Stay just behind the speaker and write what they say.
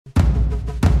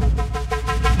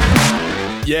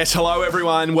Yes, hello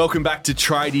everyone. Welcome back to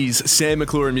Tradies. Sam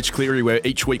McClure and Mitch Cleary, where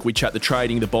each week we chat the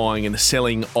trading, the buying and the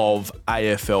selling of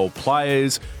AFL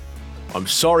players. I'm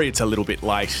sorry it's a little bit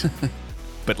late,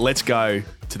 but let's go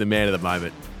to the man of the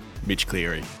moment, Mitch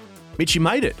Cleary. Mitch, you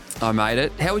made it. I made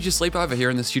it. How was your sleepover here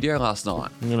in the studio last night?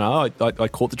 You know, I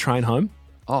caught the train home.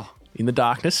 Oh, in the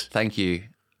darkness. Thank you.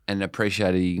 And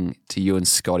appreciating to you and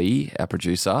Scotty, our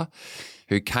producer,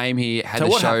 who came here, had the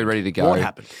show happened? ready to go. What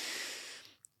happened?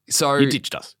 So you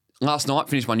ditched us. Last night,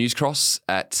 finished my news cross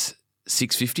at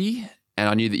 6:50, and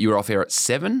I knew that you were off air at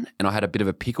 7, and I had a bit of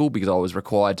a pickle because I was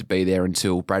required to be there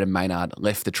until Brayden Maynard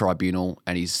left the tribunal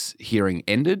and his hearing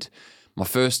ended. My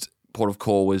first port of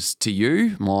call was to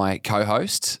you, my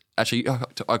co-host. Actually,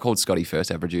 I called Scotty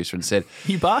first, our producer, and said,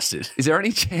 "You bastard! Is there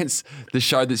any chance the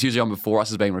show that's usually on before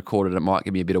us is being recorded? It might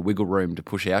give me a bit of wiggle room to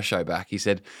push our show back." He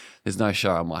said, "There's no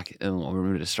show." I'm like, "Oh, I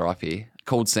remember to stripe here."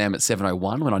 Called Sam at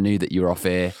 7:01 when I knew that you were off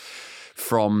air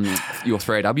from your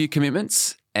 3AW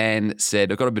commitments, and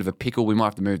said, "I've got a bit of a pickle. We might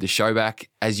have to move the show back."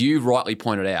 As you rightly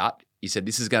pointed out, you said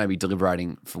this is going to be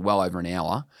deliberating for well over an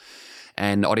hour,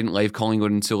 and I didn't leave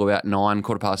Collingwood until about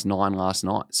 9:15 last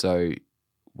night. So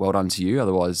well done to you.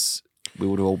 Otherwise, we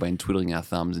would have all been twiddling our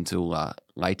thumbs until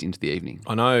late into the evening.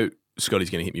 I know Scotty's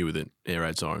going to hit me with an air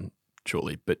raid siren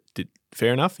shortly, but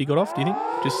fair enough? You got off, do you think?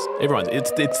 Just everyone,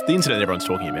 it's the incident everyone's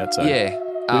talking about. So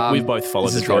yeah, we've both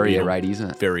followed the very tribunal air raid, isn't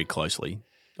it? Very closely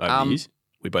over the years.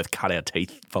 We both cut our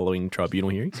teeth following tribunal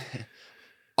hearings.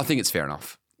 I think it's fair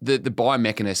enough. The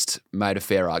biomechanist made a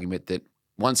fair argument that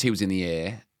once he was in the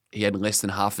air, he had less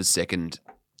than half a second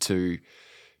to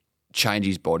change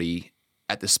his body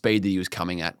at the speed that he was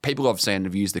coming at. People I've seen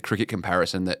have used the cricket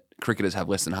comparison that cricketers have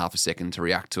less than half a second to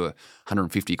react to a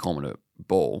 150-kilometre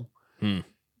ball.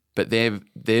 But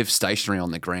they're stationary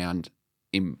on the ground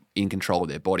in control of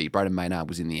their body. Brayden Maynard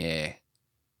was in the air,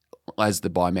 as the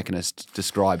biomechanist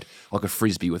described, like a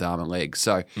frisbee with arm and legs.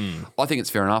 So I think it's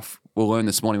fair enough. We'll learn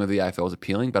this morning whether the AFL is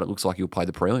appealing, but it looks like you'll play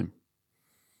the prelim.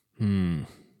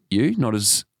 You? Not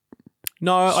as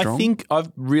No, strong? I think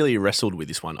I've really wrestled with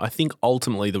this one. I think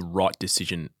ultimately the right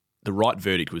decision, the right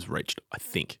verdict was reached, I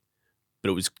think. But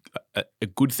it was a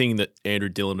good thing that Andrew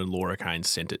Dillon and Laura Kane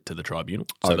sent it to the tribunal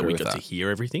so that we got to hear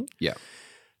everything. Yeah.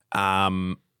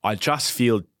 I just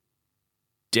feel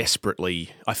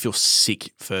I feel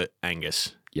sick for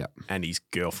Angus and his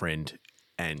girlfriend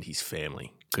and his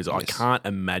family because I can't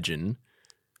imagine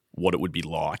what it would be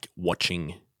like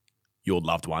watching your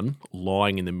loved one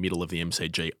lying in the middle of the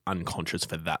MCG unconscious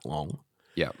for that long.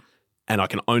 Yeah. And I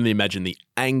can only imagine the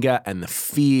anger and the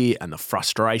fear and the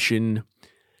frustration.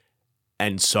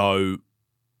 And so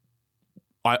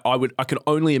I could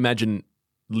only imagine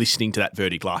listening to that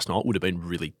verdict last night would have been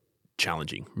really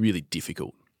challenging, really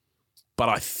difficult. But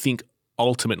I think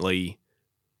ultimately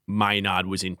Maynard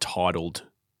was entitled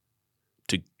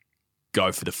to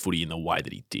go for the footy in the way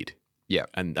that he did. Yeah.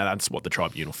 And that's what the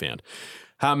tribunal found.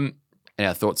 And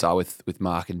our thoughts are with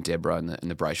Mark and Deborah and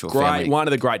the Brayshaw great, family. One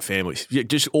of the great families. Yeah,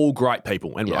 just all great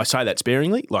people. And I say that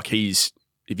sparingly. Like if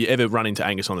you ever run into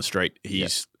Angus on the street,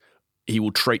 he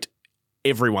will treat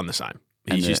everyone the same.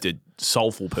 He's just a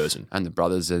soulful person. And the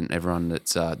brothers and everyone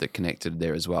that's that connected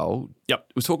there as well. Yep.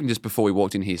 I was talking just before we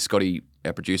walked in here, Scotty,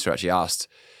 our producer, actually asked,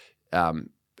 how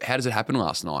does it happen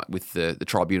last night with the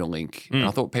tribunal link? And I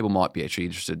thought people might be actually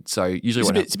interested. So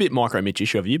usually it's a bit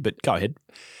micro-Mitch-ish of you, but go ahead.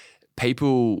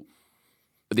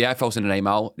 The AFL sent an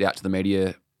email out to the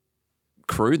media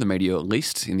crew, the media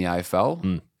list in the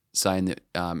AFL, saying that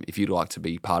if you'd like to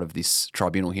be part of this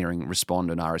tribunal hearing,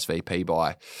 respond and RSVP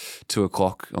by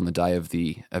 2:00 on the day of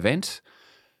the event.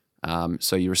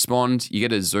 So you respond, you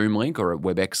get a Zoom link or a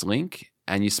WebEx link,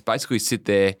 and you basically sit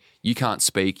there. You can't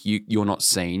speak. You're not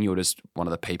seen. You're just one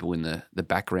of the people in the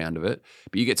background of it.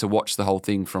 But you get to watch the whole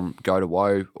thing from go to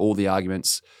woe, all the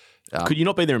arguments. Could you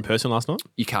not be there in person last night?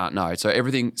 You can't, no. So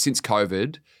everything since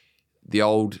COVID, the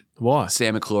old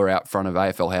Sam McClure out front of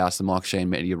AFL House, the Mike Sheen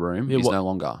media room, is no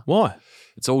longer. Why?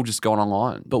 It's all just gone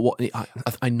online. But what?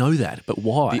 I know that, but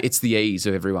why? It's the ease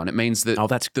of everyone. It means that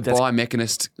the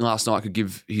biomechanist last night could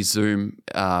give his Zoom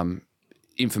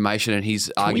information and his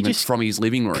arguments from his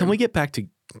living room. Can we get back to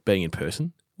being in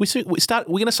person? We're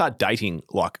going to start dating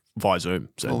like via Zoom.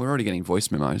 So. Well, we're already getting voice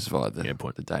memos via the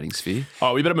dating sphere.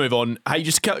 Oh, we better move on. Hey,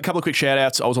 just a couple of quick shout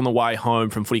outs. I was on the way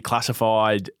home from Footy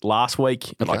Classified last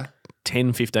week at like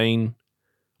 10:15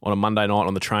 on a Monday night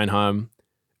on the train home,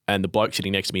 and the bloke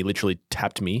sitting next to me literally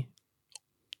tapped me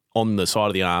on the side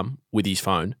of the arm with his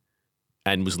phone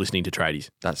and was listening to Tradies.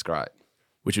 That's great.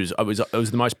 Which was I was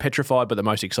the most petrified but the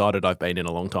most excited I've been in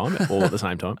a long time, all at the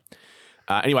same time.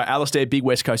 Anyway, Alistair, big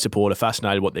West Coast supporter,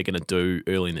 fascinated what they're going to do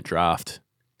early in the draft.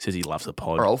 Says he loves the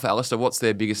pod. Or Ulf Alistair, what's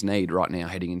their biggest need right now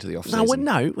heading into the off-season? No,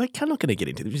 we're not going to get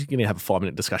into this. We're just going to have a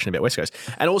 5-minute discussion about West Coast.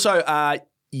 And also,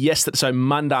 so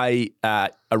Monday,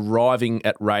 arriving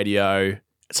at radio at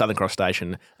Southern Cross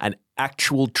Station, an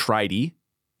actual tradie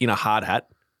in a hard hat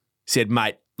said,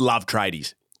 mate, love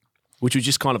tradies, which was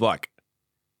just kind of like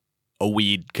a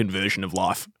weird conversion of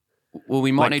life. Well,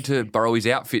 we might need to borrow his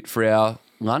outfit for our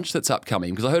lunch that's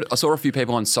upcoming, because I saw a few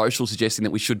people on social suggesting that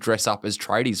we should dress up as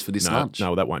tradies for this lunch.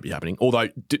 No, that won't be happening. Although,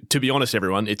 to be honest,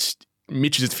 everyone, it's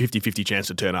Mitch's 50-50 chance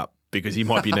to turn up because he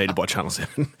might be needed by Channel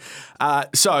 7.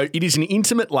 So it is an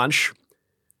intimate lunch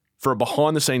for a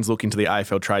behind-the-scenes look into the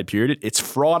AFL trade period. It's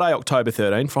Friday, October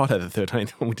 13th, Friday the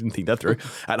 13th, we didn't think that through,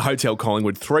 at Hotel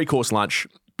Collingwood, 3-course lunch,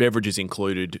 beverages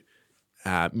included.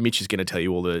 Mitch is going to tell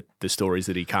you all the stories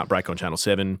that he can't break on Channel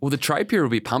 7. Well, the trade period will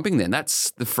be pumping then.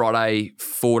 That's the Friday,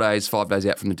 4 days, 5 days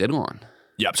out from the deadline.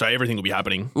 Yep, so everything will be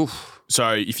happening. Oof. So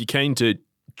if you're keen to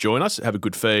join us, have a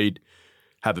good feed,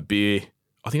 have a beer.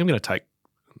 I think I'm going to take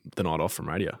the night off from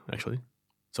radio, actually,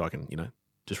 so I can,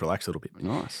 just relax a little bit.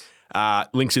 Nice.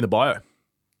 Links in the bio.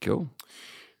 Cool.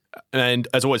 And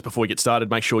as always, before we get started,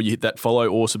 make sure you hit that follow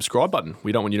or subscribe button.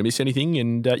 We don't want you to miss anything,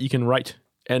 and you can rate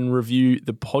and review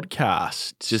the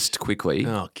podcast. Just quickly.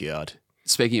 Oh, God.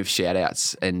 Speaking of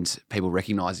shout-outs and people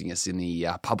recognising us in the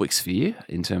public sphere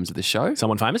in terms of the show.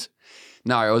 Someone famous?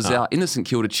 No, I was in the St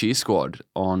Kilda cheer squad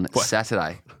on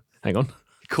Saturday. Hang on.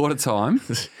 Quarter time.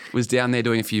 Was down there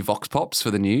doing a few vox pops for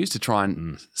the news to try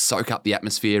and soak up the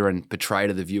atmosphere and portray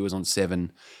to the viewers on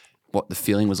 7 what the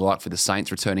feeling was like for the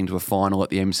Saints returning to a final at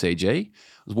the MCG. I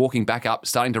was walking back up,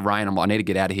 starting to rain. I'm like, I need to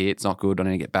get out of here. It's not good. I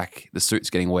need to get back. The suit's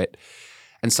getting wet.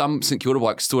 And some St Kilda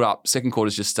bloke stood up, second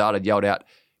quarter's just started, yelled out,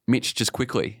 Mitch, just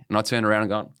quickly. And I turned around and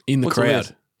gone, in the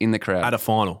crowd. In the crowd. At a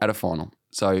final. At a final.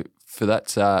 So for that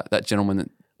gentleman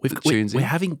that tunes in. We're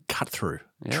having cut through.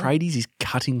 Yeah. Tradies is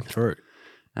cutting through.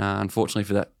 Unfortunately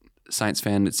for that Saints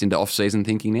fan, it's into off-season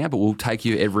thinking now, but we'll take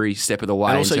you every step of the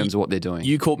way in terms of what they're doing.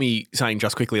 You caught me saying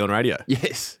just quickly on radio.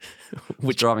 Yes.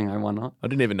 Which driving home one night. I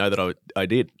didn't even know that I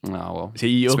did. Oh, well. So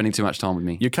you're spending too much time with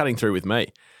me. You're cutting through with me.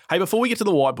 Hey, before we get to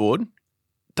the whiteboard,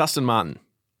 Dustin Martin.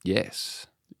 Yes.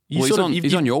 He's on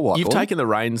your whiteboard. You've taken the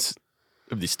reins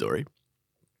of this story,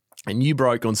 and you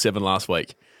broke on 7 last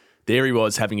week. There he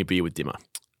was having a beer with Dimmer.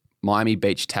 Miami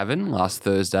Beach Tavern last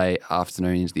Thursday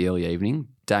afternoon into the early evening.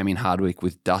 Damien Hardwick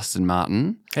with Dustin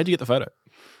Martin. How'd you get the photo?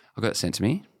 I got it sent to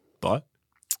me. By?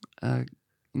 You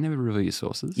never reveal your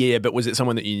sources. Yeah, but was it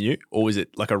someone that you knew, or was it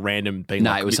like a random being?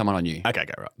 No, it was someone I knew. Okay,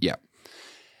 right. Yeah.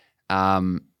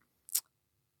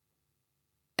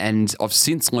 And I've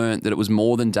since learned that it was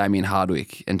more than Damien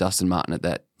Hardwick and Dustin Martin at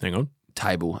that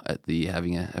table at the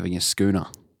having a schooner.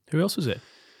 Who else was there?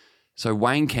 So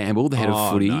Wayne Campbell, the head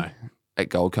of footy at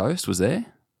Gold Coast, was there.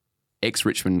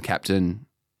 Ex-Richmond captain,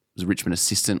 was a Richmond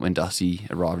assistant when Dusty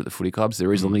arrived at the footy clubs.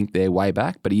 There is a link there way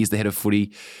back, but he is the head of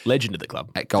footy. Legend of the club.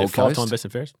 At Gold Coast. 5-time best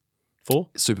and fairest? 4?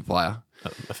 Super player.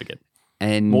 Oh, I forget.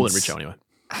 And more than Richo anyway.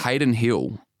 Hayden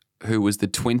Hill, who was the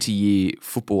 20-year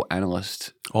football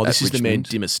analyst. Oh, this is Richmond. the man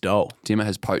Dimmer stole. Dimmer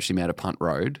has poached him out of Punt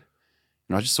Road.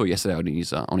 And I just saw yesterday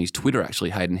on his Twitter,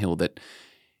 actually, Hayden Hill, that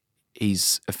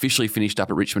he's officially finished up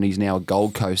at Richmond. He's now a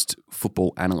Gold Coast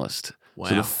football analyst. Wow.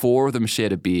 So the 4 of them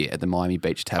shared a beer at the Miami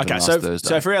Beach Tavern last Thursday.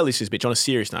 So for our listeners, Mitch, on a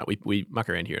serious note, we muck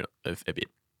around here a bit.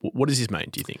 What does this mean,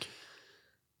 do you think?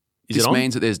 This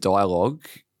means that there's dialogue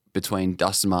between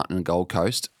Dustin Martin and Gold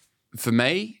Coast. For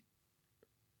me,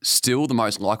 still the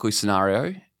most likely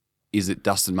scenario is that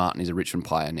Dustin Martin is a Richmond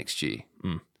player next year.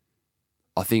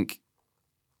 I think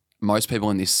most people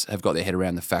in this have got their head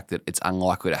around the fact that it's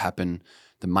unlikely to happen.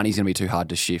 The money's going to be too hard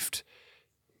to shift.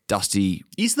 Dusty.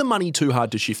 Is the money too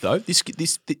hard to shift, though?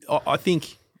 I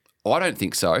think. I don't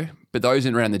think so. But those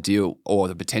in around the deal or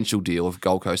the potential deal of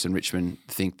Gold Coast and Richmond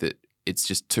think that it's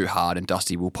just too hard and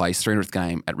Dusty will play his 300th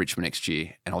game at Richmond next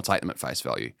year and I'll take them at face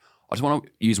value. I just want to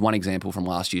use one example from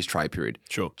last year's trade period.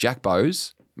 Sure. Jack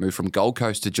Bowes moved from Gold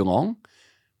Coast to Geelong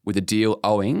with a deal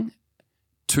owing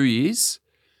 2 years,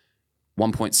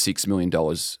 $1.6 million.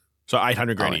 So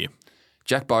 $800,000 a year.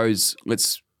 Jack Bowes,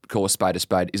 let's call a spade,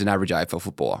 is an average AFL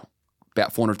footballer.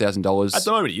 About $400,000. At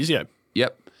the moment he is, yeah.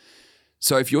 Yep.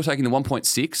 So if you're taking the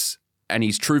 1.6 and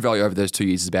his true value over those 2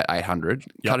 years is about 800,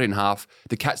 cut it in half,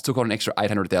 the Cats took on an extra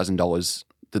 $800,000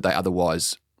 that they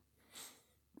otherwise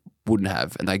wouldn't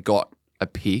have, and they got a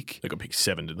pick. They got pick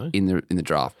 7, didn't they? In the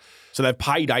draft. So they've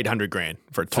paid $800,000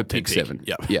 for a top 10 pick 7.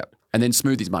 Yep. And then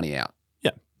smooth his money out.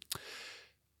 Yeah.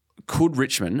 Could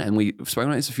Richmond, and we've spoken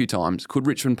about this a few times, could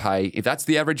Richmond pay, if that's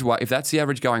the average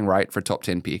going rate for a top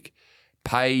 10 pick,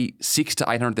 pay $600,000 to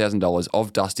 $800,000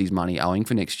 of Dusty's money owing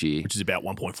for next year, which is about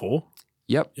 1.4.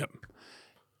 Yep.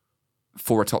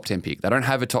 for a top 10 pick. They don't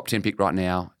have a top 10 pick right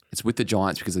now. It's with the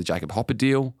Giants because of the Jacob Hopper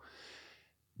deal.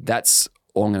 That's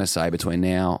all I'm going to say between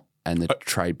now and the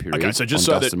trade period. Okay, so just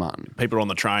on so Dustin that Martin. people are on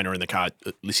the train or in the car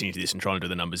listening to this and trying to do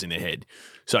the numbers in their head.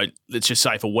 So let's just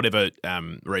say for whatever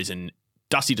reason,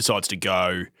 Dusty decides to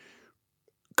go.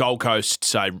 Gold Coast,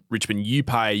 say Richmond, you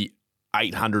pay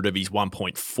 800 of his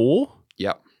 1.4.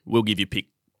 Yep. We'll give you pick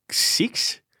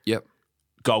 6. Yep.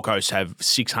 Gold Coast have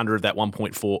 600 of that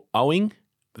 1.4 owing.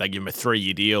 They give him a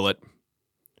 3-year deal at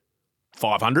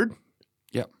 500.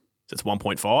 Yep. So that's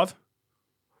 1.5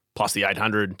 plus the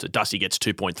 800. So Dusty gets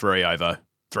 2.3 over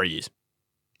 3 years.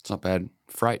 It's not bad.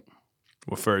 Freight.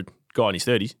 Well, for a guy in his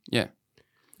 30s. Yeah.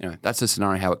 Anyway, that's a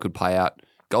scenario how it could play out.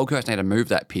 Gold Coast need to move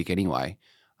that pick anyway.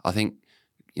 I think,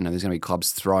 there's going to be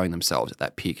clubs throwing themselves at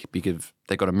that pick because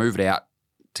they've got to move it out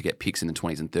to get picks in the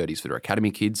 20s and 30s for their academy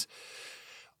kids.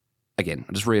 Again,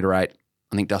 I'll just reiterate,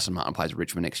 I think Dustin Martin plays at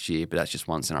Richmond next year, but that's just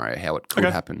one scenario how it could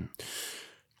happen.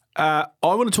 I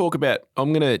want to talk about.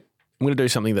 I'm going to do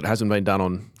something that hasn't been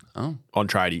done on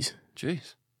tradies.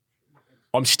 Jeez.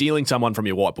 I'm stealing someone from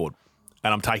your whiteboard,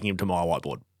 and I'm taking him to my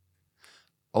whiteboard.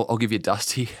 I'll give you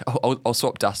Dusty. I'll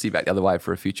swap Dusty back the other way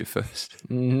for a future first.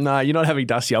 No, you're not having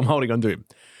Dusty. I'm holding on to him.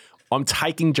 I'm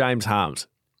taking James Harms,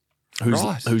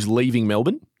 who's leaving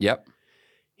Melbourne. Yep.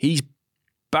 He's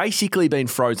basically been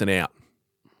frozen out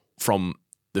from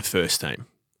the first team.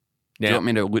 Now, Do you want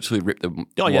me to literally rip the...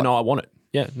 Oh, yeah, no, I want it.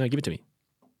 Yeah, no, give it to me.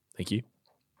 Thank you.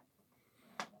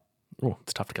 Oh,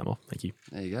 it's tough to come off. Thank you.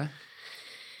 There you go.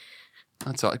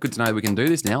 That's all right. Good to know we can do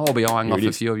this now. I'll be eyeing off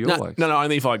a few of your works. No,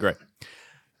 only if I agree.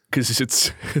 Because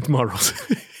it's my rules.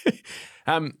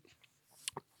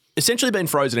 Essentially been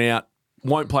frozen out,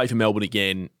 won't play for Melbourne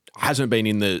again, hasn't been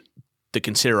in the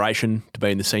consideration to be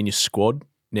in the senior squad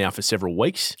now for several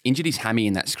weeks. Injured his hammy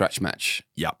in that scratch match.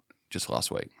 Yep. Just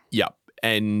last week. Yep.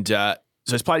 And so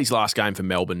he's played his last game for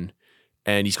Melbourne,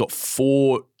 and he's got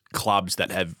 4 clubs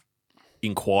that have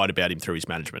inquired about him through his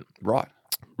management. Right.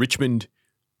 Richmond,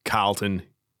 Carlton,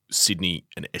 Sydney,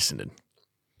 and Essendon.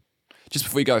 Just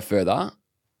before we go further,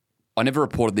 I never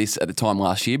reported this at the time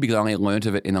last year because I only learnt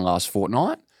of it in the last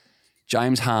fortnight.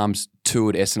 James Harms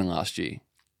toured Essendon last year.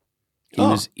 He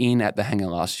was in at the hangar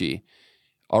last year.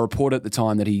 I reported at the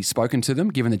time that he's spoken to them,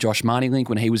 given the Josh Marnie link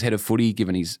when he was head of footy,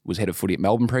 given he was head of footy at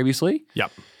Melbourne previously.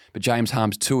 Yep. But James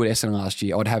Harms toured Essendon last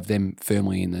year. I'd have them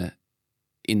firmly in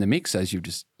the mix, as you've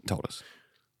just told us.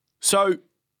 So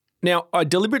now I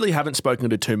deliberately haven't spoken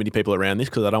to too many people around this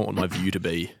because I don't want my view to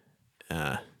be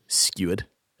skewered.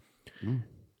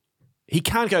 He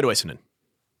can't go to Essendon.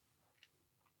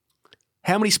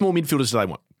 How many small midfielders do they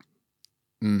want?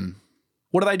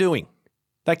 What are they doing?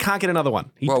 They can't get another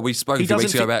one. We spoke a few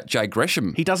weeks ago about Jay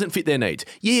Gresham. He doesn't fit their needs.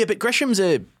 Yeah, but Gresham's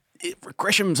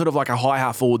sort of like a high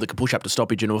half forward that can push up to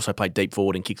stoppage and also play deep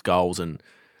forward and kicks goals and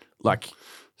like.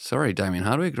 Sorry, Damien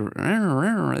Hardwick.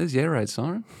 There's the air raid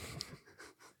siren.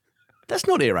 That's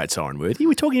not air raid siren worthy.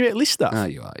 We're talking about list stuff. Oh,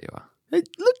 you are.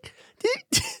 Look,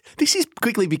 this has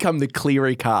quickly become the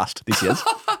Cleary cast. This is.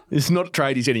 It's not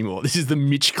tradies anymore. This is the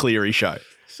Mitch Cleary show.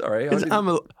 Sorry. I've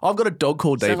got a dog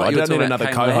called Diva. Like I don't need another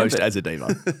Kane co-host Lambert. as a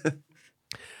Diva.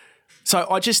 So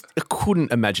I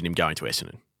couldn't imagine him going to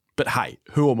Essendon. But hey,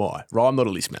 who am I? Right, I'm not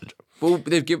a list manager. Well,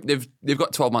 they've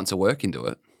got 12 months of work into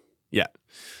it. Yeah.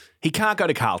 He can't go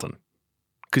to Carlton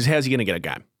because how's he going to get a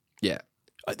game? Yeah.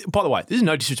 By the way, this is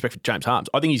no disrespect for James Harms.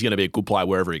 I think he's going to be a good player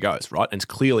wherever he goes, right? And it's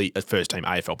clearly a first-team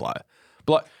AFL player.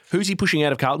 But like, who's he pushing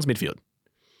out of Carlton's midfield?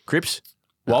 Cripps?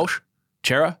 Walsh?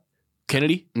 Chera?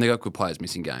 Kennedy? And they got good players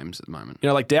missing games at the moment.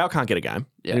 Like Dow can't get a game.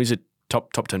 Yeah. And he was a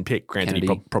top 10 pick. Granted,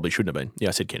 Kennedy. he probably shouldn't have been. Yeah,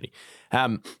 I said Kennedy.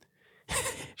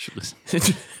 Should listen.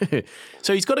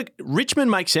 So he's got a...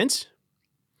 Richmond makes sense,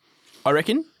 I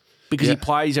reckon, because he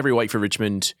plays every week for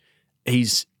Richmond.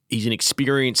 He's an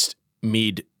experienced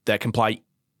mid that can play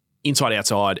inside,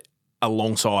 outside,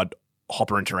 alongside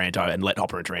Hopper and Taranto and let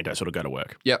Hopper and Taranto sort of go to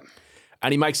work. Yep.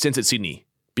 And he makes sense at Sydney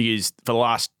because for the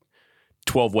last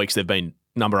 12 weeks they've been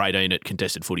number 18 at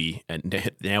contested footy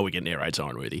and now we're getting air raid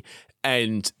siren worthy.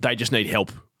 And they just need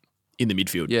help in the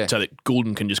midfield so that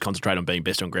Goulden can just concentrate on being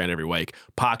best on ground every week.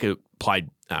 Parker played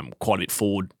quite a bit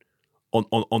forward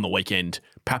on the weekend.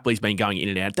 Papley's been going in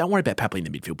and out. Don't worry about Papley in the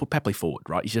midfield. Put Papley forward,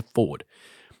 right? He's a forward.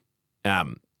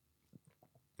 And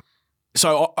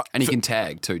he can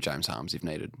tag too, James Harms, if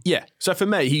needed. Yeah. So for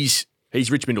me, he's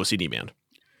Richmond or Sydney bound.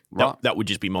 Right. That would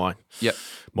just be my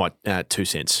 2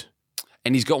 cents.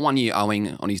 And he's got 1 year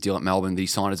owing on his deal at Melbourne that he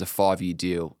signed as a 5-year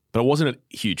deal. But it wasn't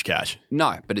a huge cash.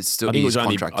 No, but it's still I think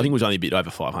contracted. it was only a bit over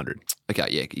 500 Okay,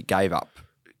 yeah, he gave up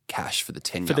cash for the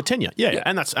tenure. for the tenure. Yeah.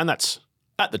 And that's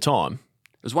at the time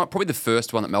It was probably the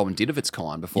first one that Melbourne did of its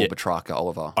kind before Petrarca,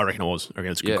 Oliver. I reckon it was. I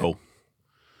reckon it's a good call.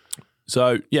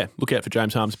 So, yeah, look out for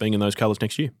James Harmes being in those colours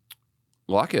next year.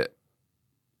 Like it.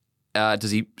 Does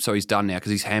he? So he's done now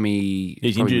because his hammy.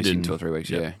 He's injured in 2 or 3 weeks.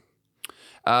 Yeah.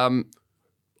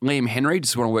 Liam Henry.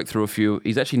 Just want to work through a few.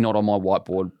 He's actually not on my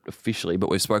whiteboard officially, but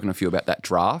we've spoken a few about that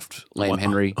draft. Liam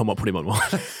Henry. I might put him on mine.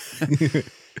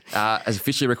 Has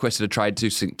officially requested a trade to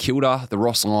St Kilda. The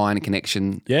Ross Lyon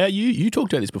connection. Yeah, you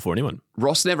talked about this before. Anyone?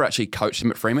 Ross never actually coached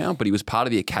him at Fremantle, but he was part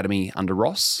of the academy under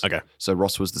Ross. Okay. So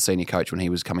Ross was the senior coach when he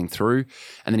was coming through,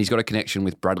 and then he's got a connection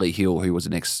with Bradley Hill, who was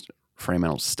an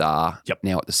ex-Fremantle star. Yep.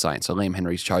 Now at the Saints. So Liam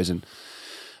Henry's chosen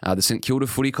the St Kilda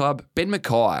Footy Club. Ben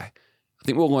Mackay. I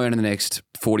think we'll learn in the next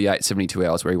 48, 72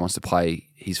 hours where he wants to play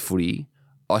his footy.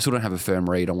 I still don't have a firm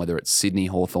read on whether it's Sydney,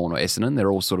 Hawthorn or Essendon.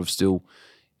 They're all sort of still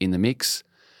in the mix.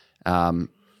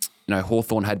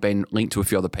 Hawthorn had been linked to a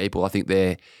few other people. I think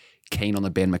they're keen on the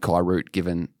Ben Mackay route,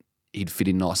 given he'd fit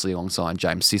in nicely alongside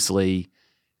James Sicily,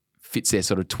 fits their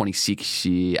sort of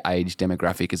 26-year age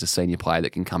demographic as a senior player that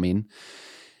can come in.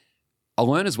 I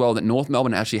learned as well that North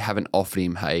Melbourne actually haven't offered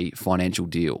him a financial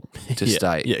deal to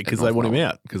stay. Yeah, because they want him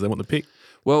out, because they want the pick.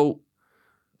 Well,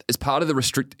 as part of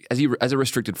the as a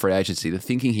restricted free agency, the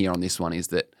thinking here on this one is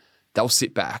that they'll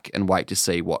sit back and wait to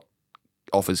see what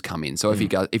offers come in. So if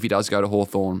he does go to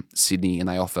Hawthorn, Sydney, and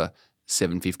they offer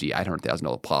 $750,000,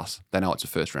 $800,000 plus, they know it's a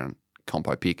first round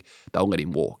compo pick. They'll let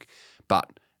him walk.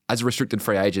 But as a restricted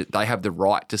free agent, they have the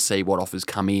right to see what offers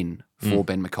come in for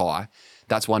Ben Mackay.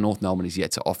 That's why North Melbourne is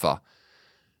yet to offer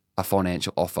a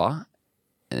financial offer.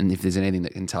 And if there's anything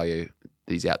that can tell you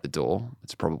that he's out the door,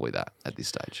 it's probably that at this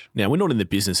stage. Now, we're not in the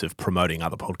business of promoting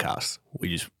other podcasts. We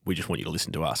just want you to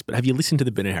listen to us. But have you listened to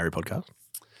the Ben and Harry podcast?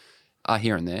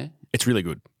 Here and there. It's really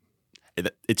good.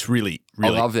 It's really,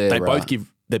 really. I love their.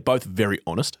 They're both very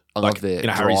honest. I love their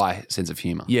dry sense of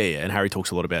humour. Yeah. And Harry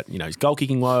talks a lot about his goal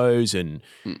kicking woes and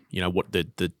what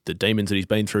the demons that he's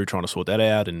been through, trying to sort that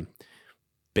out. And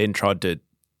Ben tried to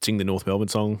sing the North Melbourne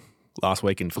song last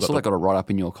week and forgot. So they got it right up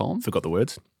in your column. Forgot the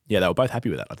words. Yeah, they were both happy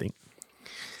with that, I think.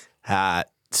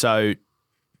 So,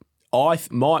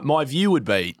 my view would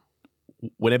be,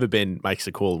 whenever Ben makes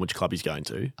a call on which club he's going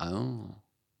to,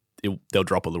 they'll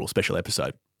drop a little special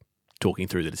episode talking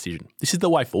through the decision. This is the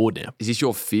way forward now. Is this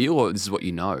your feel or this is what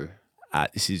you know?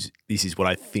 This is what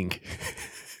I think.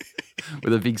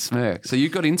 With a big smirk. So you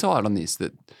got insight on this,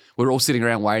 that we're all sitting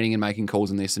around waiting and making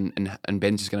calls on this and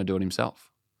Ben's just going to do it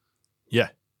himself. Yeah,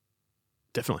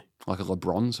 definitely. Like a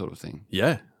LeBron sort of thing.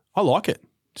 Yeah, I like it.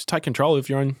 Just take control of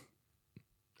your own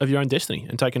destiny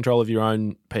and take control of your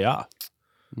own PR.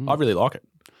 I really like it.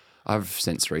 I've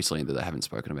sensed recently that they haven't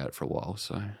spoken about it for a while,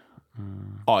 so...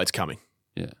 Oh, it's coming.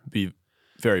 Yeah. Be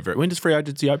very, very... When does free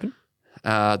agency open?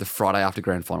 The Friday after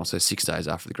grand final, so 6 days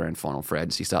after the grand final free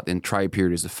agency start. Then trade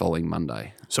period is the following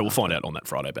Monday. So we'll find out on that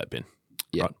Friday about Ben.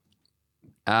 Yeah.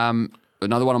 Right.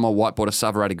 Another one on my whiteboard,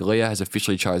 Asava Radaglia has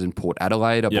officially chosen Port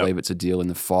Adelaide. I believe it's a deal in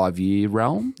the 5-year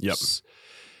realm. Yep.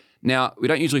 Now, we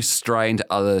don't usually stray into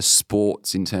other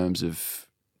sports in terms of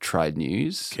trade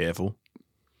news. Careful.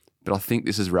 But I think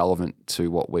this is relevant to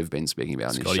what we've been speaking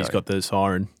about in this show. Scotty's got the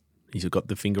siren. He's got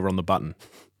the finger on the button.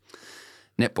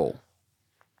 Netball.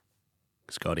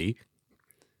 Scotty.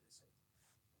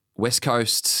 West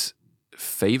Coast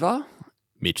fever.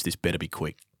 Mitch, this better be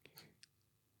quick.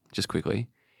 Just quickly.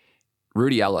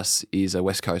 Rudy Ellis is a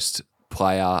West Coast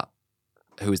player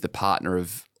who is the partner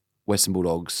of Western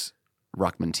Bulldogs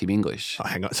ruckman Tim English. Oh,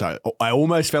 hang on. So I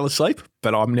almost fell asleep,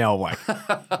 but I'm now awake.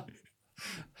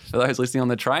 For those listening on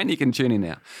the train, you can tune in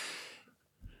now.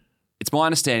 It's my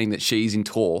understanding that she's in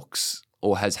talks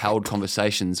or has held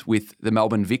conversations with the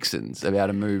Melbourne Vixens about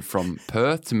a move from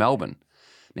Perth to Melbourne.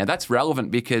 Now, that's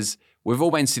relevant because we've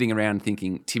all been sitting around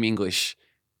thinking Tim English,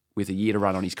 with a year to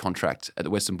run on his contract at the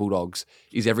Western Bulldogs,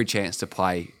 is every chance to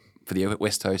play for the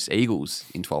West Coast Eagles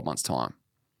in 12 months' time.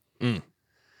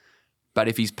 But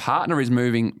if his partner is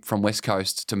moving from West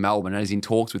Coast to Melbourne and is in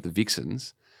talks with the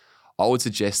Vixens, I would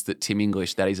suggest that Tim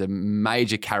English, that is a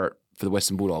major carrot for the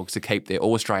Western Bulldogs to keep their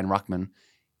All-Australian ruckman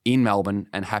in Melbourne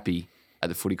and happy at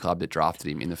the footy club that drafted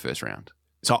him in the first round.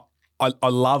 So I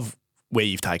love where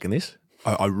you've taken this.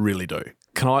 I really do.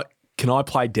 Can I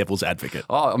play devil's advocate?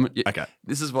 Okay.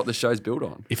 This is what the show's built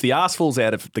on. If the arse falls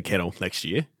out of the kennel next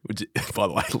year, which, by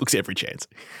the way, looks every chance,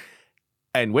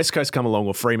 and West Coast come along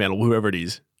or Fremantle, whoever it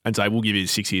is, and say, we'll give you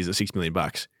 6 years or $6 million,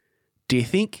 do you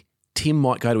think Tim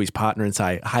might go to his partner and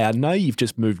say, hey, I know you've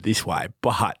just moved this way,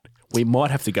 but we might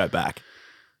have to go back?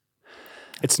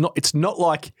 It's not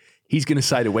like he's going to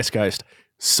say to West Coast,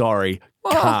 sorry,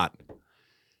 can't.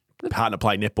 Partner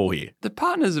play netball here. The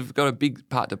partners have got a big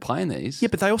part to play in these. Yeah,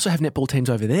 but they also have netball teams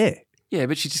over there. Yeah,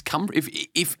 but she's just come.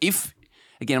 If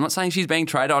again, I'm not saying she's being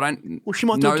traded. I don't Well, she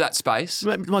might know that space. She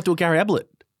might do a Gary Ablett.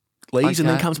 Leaves and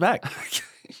then Okay. comes back.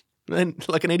 And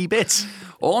like an Eddie Betts.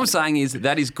 All I'm saying is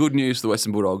that is good news for the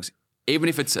Western Bulldogs, even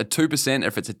if it's a 2% or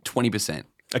if it's a 20%.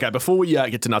 Okay, before we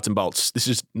get to nuts and bolts, this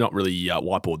is not really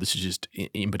whiteboard. This is just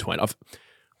in between. I've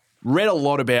read a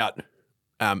lot about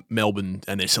Melbourne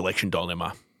and their selection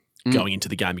dilemma going into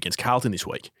the game against Carlton this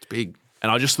week. It's big.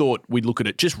 And I just thought we'd look at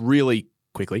it just really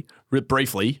quickly,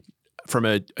 briefly, from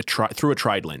through a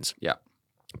trade lens. Yeah.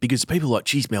 Because people are like,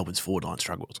 geez, Melbourne's forward line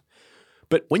struggles.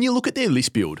 But when you look at their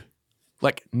list build,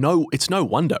 like, no, it's no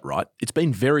wonder, right? It's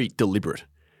been very deliberate.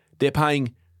 They're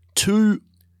paying 2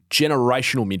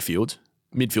 generational midfielders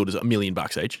 $1 million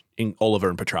each in Oliver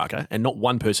and Petrarca, and not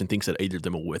one person thinks that either of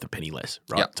them are worth a penny less,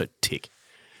 right? Yep. So tick.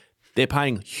 They're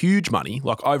paying huge money,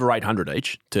 like over 800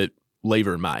 each, to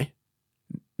Lever and May.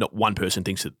 Not one person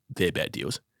thinks that they're bad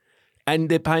deals. And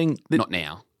they're paying... Not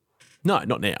now. No,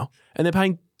 not now. And they're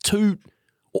paying 2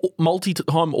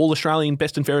 multi-time All-Australian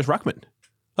best and fairest ruckmen.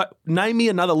 Like, name me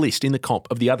another list in the comp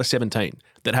of the other 17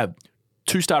 that have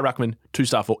 2-star ruckmen,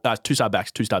 2-star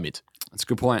backs, 2-star mids. That's a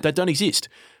good point. That don't exist.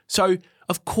 So,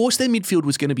 of course, their midfield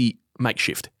was going to be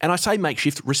makeshift. And I say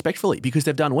makeshift respectfully because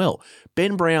they've done well.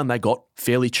 Ben Brown, they got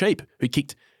fairly cheap, who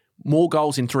kicked more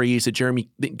goals in 3 years than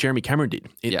Jeremy Cameron did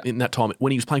in that time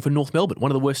when he was playing for North Melbourne,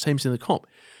 one of the worst teams in the comp.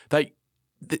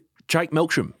 Jake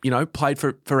Melksham, played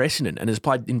for Essendon and has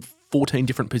played in 14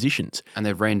 different positions. And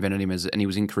they've reinvented him and he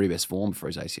was in career best form for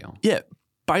his ACL. Yeah.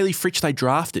 Bailey Fritsch, they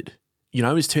drafted,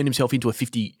 has turned himself into a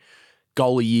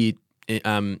 50-goal-a-year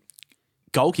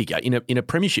goal kicker in a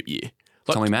premiership year.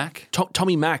 Like, Tommy Mack?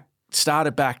 Tommy Mack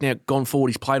started back, now gone forward.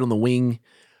 He's played on the wing.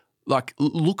 Like,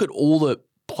 look at all the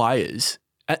players.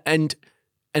 And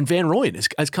Van Rooyen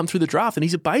has come through the draft and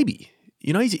he's a baby.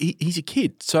 He's a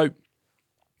kid. So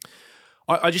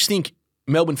I just think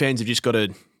Melbourne fans have just got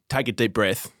to take a deep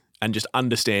breath and just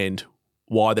understand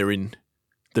why they're in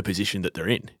the position that they're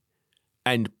in.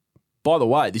 And by the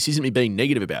way, this isn't me being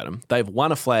negative about them. They've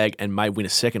won a flag and may win a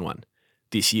second one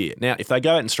this year. Now, if they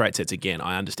go out in straight sets again,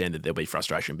 I understand that there'll be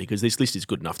frustration because this list is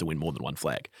good enough to win more than one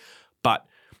flag. But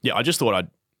yeah, I just thought I'd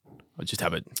just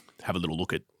have a little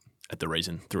look at the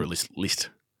reason through a list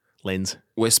lens.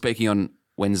 We're speaking on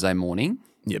Wednesday morning.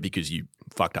 Yeah, because you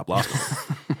fucked up last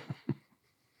night.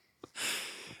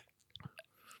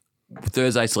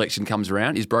 Thursday selection comes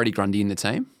around. Is Brodie Grundy in the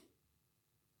team?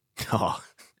 Oh,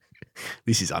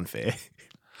 this is unfair.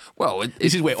 Well,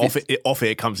 this is where off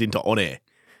air comes into on air.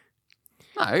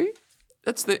 No,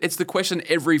 it's the question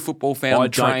every football fan on the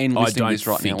train listening to this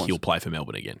right now. I don't think he'll play for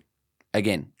Melbourne again.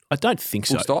 Again? I don't think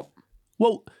so. Full stop?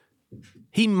 Well,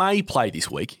 he may play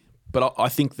this week, but I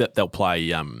think that they'll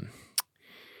play.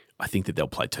 I think that they'll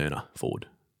play Turner forward.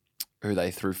 Who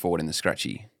they threw forward in the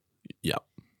scratchy? Yeah.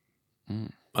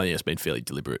 I think it's been fairly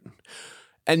deliberate,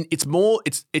 and it's more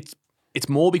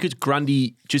because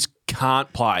Grundy just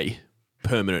can't play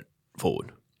permanent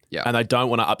forward. Yeah, and they don't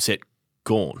want to upset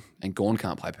Gawn. And Gawn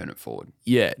can't play permanent forward.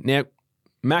 Yeah. Now,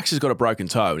 Max has got a broken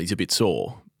toe and he's a bit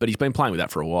sore, but he's been playing with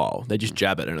that for a while. They just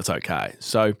jab it and it's okay.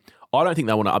 So I don't think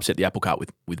they want to upset the apple cart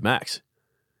with Max.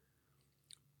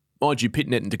 Mind you,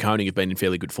 Pitnet and De Koning have been in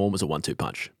fairly good form as a 1-2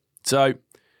 punch. So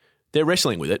they're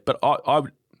wrestling with it, but I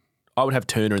would have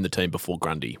Turner in the team before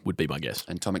Grundy would be my guess.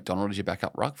 And Tom McDonald is your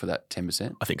backup ruck for that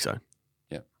 10%? I think so.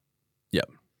 Yep.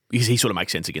 Yep. Because he sort of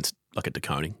makes sense against like a De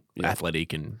Koning,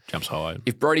 athletic and jumps high.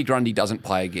 If Brodie Grundy doesn't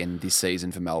play again this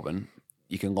season for Melbourne,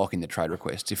 you can lock in the trade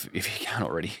request if you can't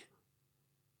already.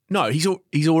 No, he's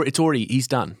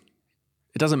done.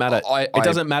 It doesn't matter. It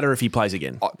doesn't matter if he plays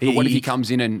again. What if he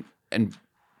comes in and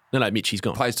no, Mitch, he's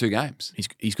gone. Plays 2 games?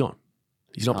 He's gone.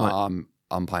 He's not playing.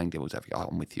 I'm playing devil's advocate.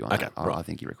 I'm with you on that. Right. I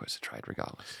think he requests a trade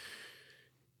regardless.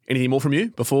 Anything more from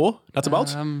you before nuts and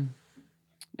bolts?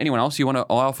 Anyone else you want to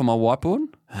eye off on my whiteboard?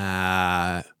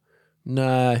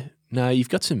 No.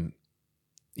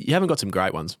 You haven't got some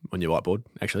great ones on your whiteboard,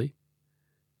 actually.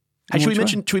 Hey, should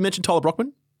we mention Tyler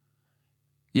Brockman?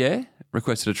 Yeah,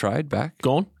 requested a trade back.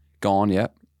 Gone, yeah.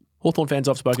 Hawthorn fans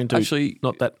I've spoken to, actually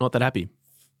not that happy.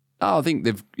 Oh, I think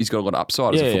he's got a lot of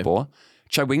upside as a footballer.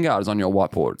 Chad Wingard is on your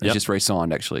whiteboard. He's just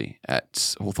re-signed actually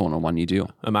at Hawthorn on a 1-year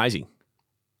deal. Amazing.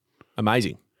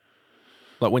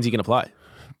 Like, when's he going to play?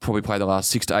 Probably play the last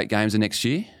 6 to 8 games of next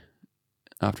year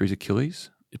after his Achilles.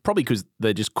 Probably because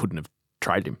they just couldn't have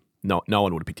traded him. No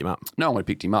one would have picked him up. No one would have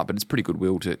picked him up, but it's pretty good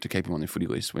will to keep him on the footy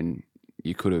list when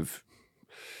you could have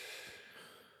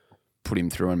put him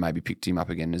through and maybe picked him up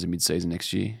again as a mid-season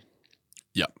next year.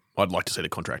 Yep. I'd like to see the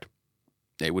contract.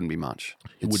 Yeah, it wouldn't be much.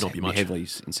 It would not be much. Heavily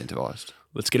incentivised.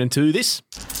 Let's get into this.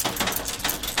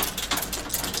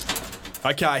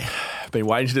 Okay. Been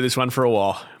waiting to do this one for a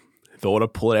while. Thought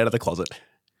I'd pull it out of the closet.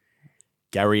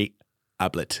 Gary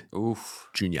Ablett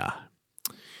Jr.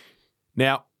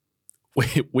 Now,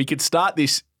 we could start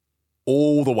this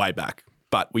all the way back,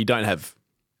 but we don't have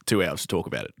 2 hours to talk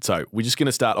about it. So we're just going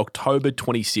to start October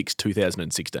 26,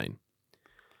 2016.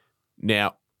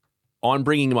 Now, I'm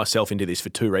bringing myself into this for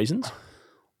 2 reasons.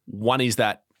 One is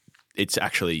that it's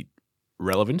actually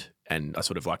relevant, and I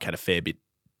sort of like had a fair bit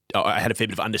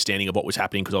of understanding of what was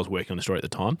happening because I was working on the story at the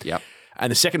time. Yep.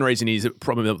 And the second reason is the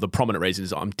prominent reason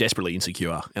is I'm desperately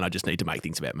insecure and I just need to make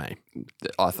things about me.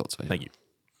 I thought so. Yeah. Thank you.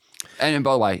 And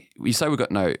by the way, you say we've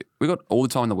got all the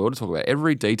time in the world to talk about.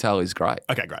 Every detail is great.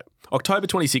 Okay, great. October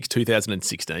 26,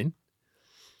 2016.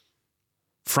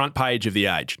 Front page of The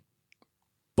Age.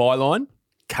 Byline,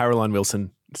 Caroline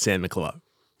Wilson, Sam McClure.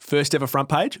 First ever front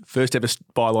page, first ever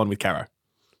byline with Caro.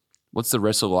 What's the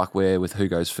wrestle like with who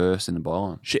goes first in the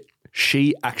byline?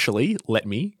 She actually let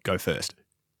me go first.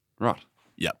 Right.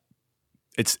 Yep.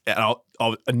 I'll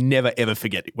never, ever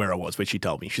forget where I was when she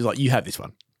told me. She's like, you have this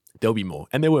one. There'll be more.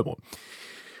 And there were more.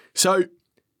 So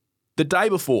the day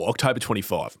before, October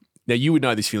 25, now you would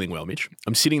know this feeling well, Mitch.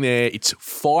 I'm sitting there. It's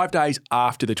 5 days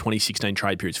after the 2016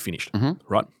 trade period's finished,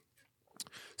 right?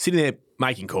 Sitting there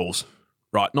making calls,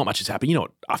 right? Not much has happened. You know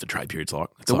what after trade period's like.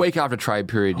 It's the week after trade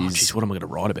period is... Geez, what am I going to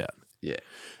write about? Yeah.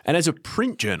 And as a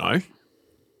print journo,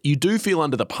 you do feel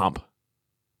under the pump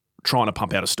trying to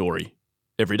pump out a story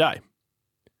every day.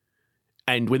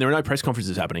 And when there are no press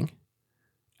conferences happening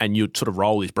and your sort of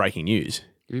role is breaking news.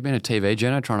 Have you been a TV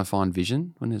journo trying to find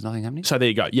vision when there's nothing happening? So there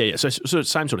you go. Yeah. So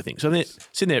same sort of thing. So they're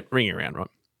sitting there ringing around, right?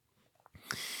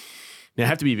 Now I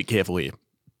have to be a bit careful here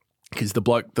because the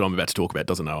bloke that I'm about to talk about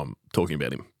doesn't know I'm talking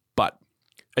about him. But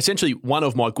essentially one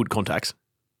of my good contacts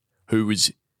who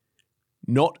was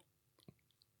not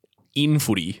in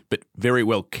footy, but very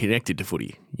well connected to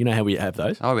footy. You know how we have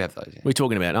those? Oh, we have those, yeah. We're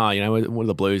talking about, what are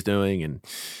the Blues doing? And,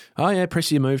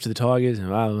 Pressy moved to the Tigers and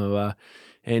blah, blah, blah.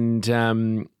 And,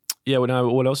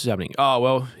 what else is happening? Oh,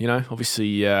 well,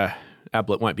 obviously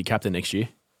Ablett won't be captain next year.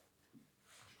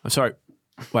 I'm sorry.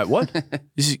 Wait, what?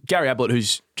 This is Gary Ablett,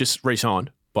 who's just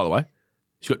re-signed, by the way.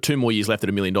 He's got 2 more years left at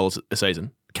 $1 million a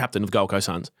season. Captain of the Gold Coast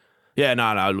Suns. Yeah,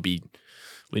 no, it'll be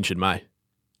Lynch and May.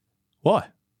 Why?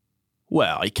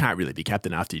 Well, you can't really be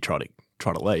captain after you try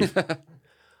to leave.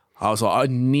 I was like, I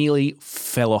nearly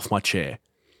fell off my chair.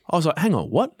 I was like, hang on,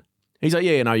 what? He's like,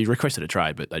 yeah, no, you requested a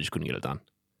trade, but they just couldn't get it done.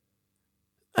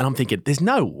 And I'm thinking, there's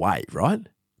no way, right?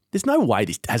 There's no way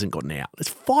this hasn't gotten out. It's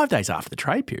 5 days after the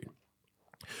trade period.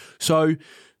 So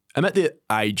I'm at the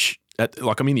age,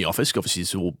 I'm in the office. Obviously,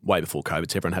 it's all way before COVID,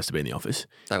 so everyone has to be in the office.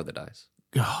 They were the days.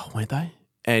 Oh, weren't they?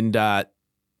 And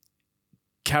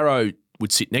Caro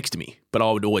would sit next to me, but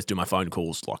I would always do my phone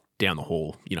calls like down the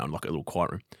hall, in like a little quiet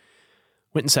room.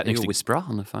 Went and sat next to... whisperer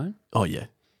on the phone? Oh, yeah.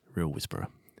 Real whisperer.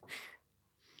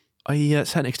 I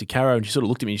sat next to Caro and she sort of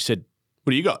looked at me and she said,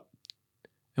 what do you got?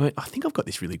 I went, I think I've got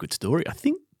this really good story. I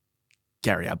think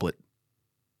Gary Ablett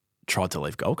tried to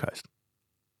leave Gold Coast.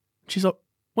 She's like,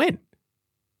 when?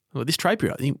 Well, this trade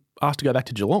period, I think he asked to go back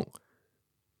to Geelong.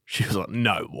 She was like,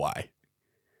 no way.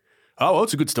 Oh, well,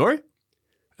 it's a good story. And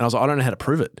I was like, I don't know how to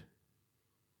prove it.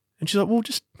 And she's like, well,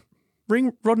 just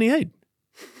ring Rodney Eade.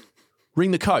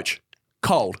 Ring the coach.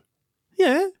 Cold.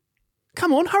 Yeah.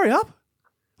 Come on, hurry up.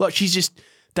 Like she's just,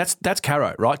 that's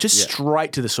Caro, right? Just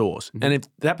straight to the source. Mm-hmm. And if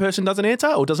that person doesn't answer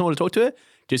or doesn't want to talk to her,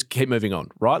 just keep moving on,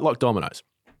 right? Like dominoes.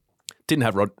 Didn't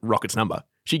have Rocket's number.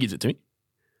 She gives it to me.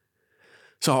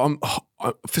 So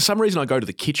for some reason I go to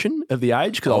the kitchen of the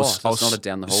Age because I was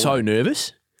down the hallway. So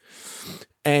nervous.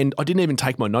 And I didn't even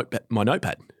take my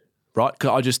notepad, right?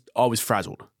 Because I was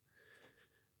frazzled.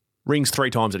 Rings 3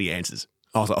 times and he answers.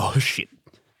 I was like, oh, shit.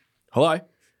 Hello?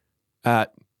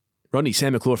 Rodney,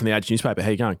 Sam McClure from the Age newspaper. How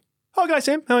you going? Oh, okay,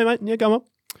 Sam. How are you, mate? Yeah, go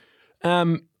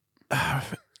on.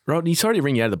 Rodney, sorry to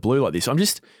ring you out of the blue like this.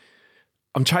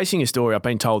 I'm chasing a story. I've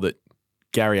been told that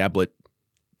Gary Ablett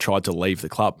tried to leave the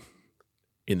club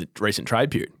in the recent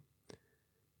trade period.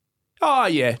 Oh,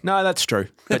 yeah. No, that's true.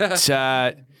 But,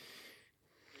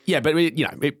 yeah, but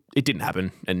it didn't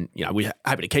happen. And, we're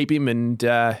happy to keep him and,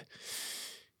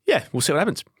 we'll see what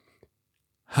happens.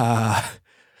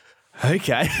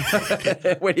 Okay.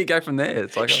 Where do you go from there?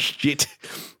 It's like shit.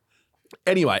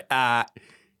 Anyway, I'm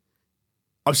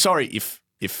sorry if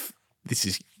this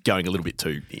is going a little bit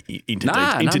too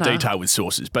into detail with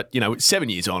sources, but 7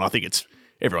 years on, I think it's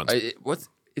everyone's. What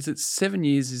is it? 7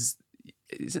 years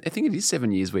I think it is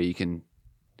 7 years where you can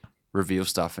reveal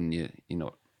stuff and you're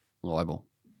not liable.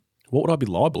 What would I be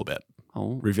liable about?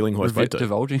 Oh, revealing who I spoke to,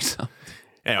 divulging stuff.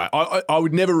 Anyway, I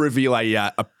would never reveal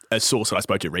a source that I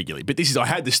spoke to regularly, but I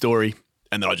had the story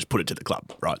and then I just put it to the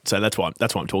club, right? So that's what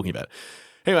I'm talking about.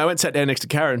 Anyway, I went and sat down next to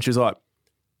Kara, and she was like,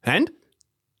 "And?"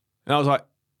 And I was like,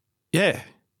 "Yeah,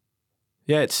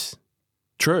 it's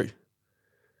true."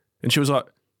 And she was like,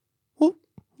 "Well,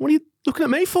 what are you looking at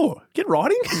me for? Get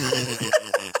writing."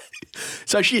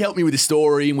 So she helped me with the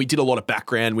story, and we did a lot of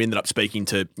background. We ended up speaking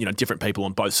to different people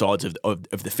on both sides of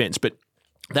the fence. But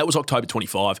that was October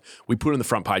 25. We put it on the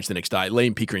front page the next day.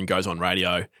 Liam Pickering goes on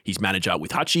radio, his manager,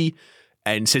 with Hutchie,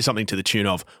 and says something to the tune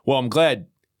of, "Well, I'm glad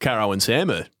Caro and Sam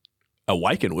are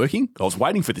awake and working. I was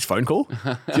waiting for this phone call."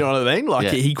 Do you know what I mean?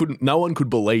 Like no one could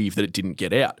believe that it didn't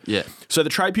get out. Yeah. So the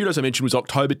trade period, as I mentioned, was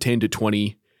October 10 to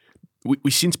 20.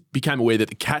 We since became aware that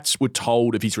the Cats were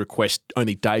told of his request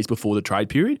only days before the trade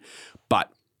period,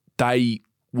 but they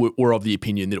were of the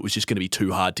opinion that it was just going to be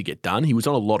too hard to get done. He was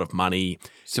on a lot of money.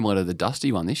 Similar to the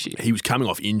Dusty one this year. He was coming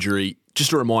off injury.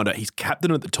 Just a reminder, he's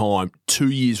captain at the time, 2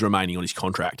 years remaining on his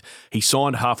contract. He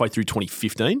signed halfway through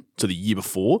 2015, so the year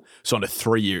before, signed a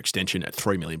 3-year extension at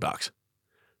 $3 million.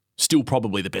 Still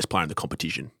probably the best player in the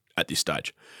competition at this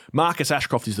stage. Marcus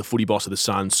Ashcroft is the footy boss of the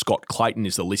Suns. Scott Clayton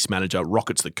is the list manager.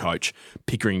 Rocket's the coach.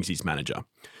 Pickering's his manager.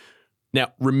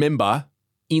 Now, remember,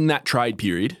 in that trade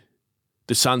period,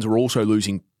 the Suns were also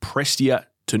losing Prestia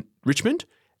to Richmond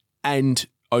and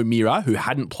O'Meara, who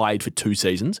hadn't played for 2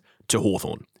 seasons, to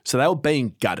Hawthorn. So they were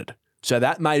being gutted. So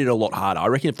that made it a lot harder. I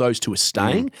reckon if those two are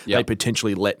staying, they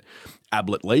potentially let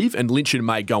Ablett leave, and Lynch and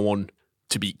May go on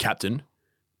to be captain,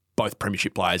 both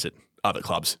premiership players at other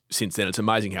clubs since then. It's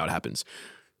amazing how it happens.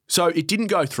 So it didn't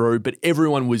go through, but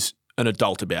everyone was an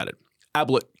adult about it.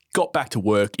 Ablett got back to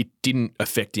work. It didn't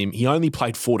affect him. He only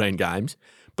played 14 games,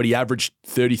 but he averaged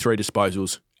 33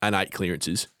 disposals and 8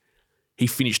 clearances. He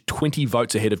finished 20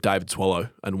 votes ahead of David Swallow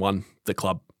and won the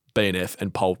club BNF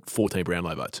and polled 14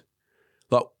 Brownlow votes.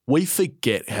 Like, we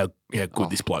forget how good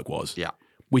this bloke was. Yeah.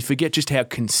 We forget just how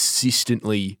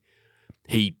consistently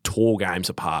he tore games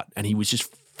apart, and he was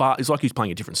just it's like he was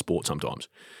playing a different sport sometimes.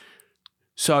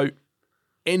 So,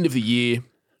 end of the year,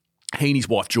 he and his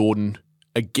wife Jordan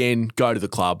again go to the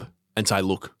club and say,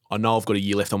 "Look, I know I've got a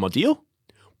year left on my deal,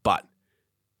 but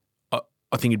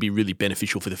I think it'd be really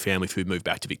beneficial for the family if we move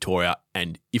back to Victoria,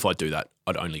 and if I do that,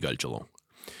 I'd only go to Geelong."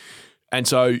 And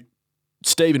so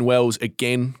Stephen Wells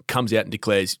again comes out and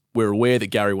declares, "We're aware that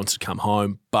Gary wants to come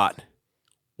home, but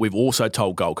we've also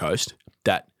told Gold Coast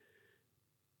that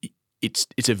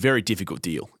it's a very difficult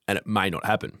deal and it may not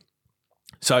happen."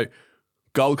 So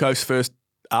Gold Coast first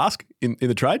ask in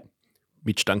the trade,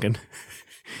 Mitch Duncan.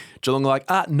 Geelong are like,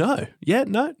 no,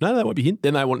 that won't be him.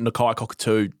 Then they want Nakai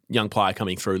Cockatoo, young player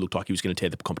coming through, looked like he was going to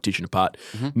tear the competition apart.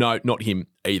 Mm-hmm. No, not him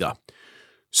either.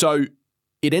 So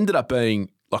it ended up being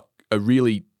like a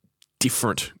really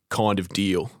different kind of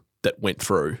deal that went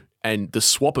through, and the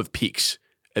swap of picks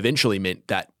eventually meant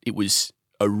that it was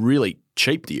a really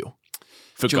cheap deal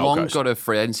for Gold Coast. Geelong got a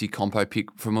free agency compo pick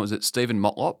from, what was it, Stephen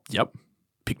Motlop? Yep.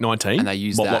 Pick 19. And they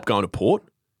used Motlop that. going to Port.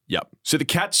 Yep. So the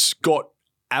Cats got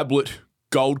Ablett,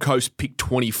 Gold Coast pick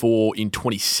 24 in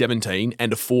 2017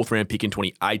 and a 4th round pick in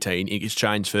 2018 in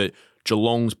exchange for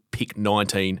Geelong's pick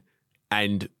 19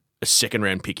 and a 2nd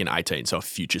round pick in 18, so a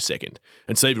future second.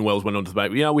 And Stephen Wells went on to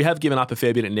debate, we have given up a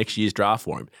fair bit at next year's draft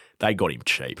for him. They got him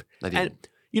cheap. They did. And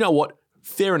you know what?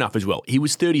 Fair enough as well. He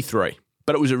was 33,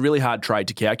 but it was a really hard trade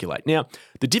to calculate. Now,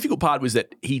 the difficult part was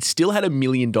that he still had $1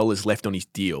 million left on his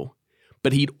deal,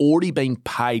 but he'd already been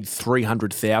paid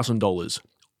 $300,000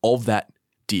 of that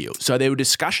deal. So there were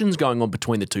discussions going on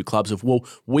between the two clubs of, well,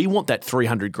 we want that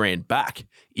 $300,000 back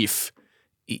if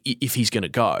he's going to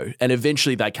go. And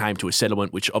eventually they came to a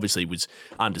settlement, which obviously was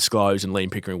undisclosed, and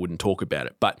Liam Pickering wouldn't talk about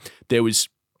it. But there was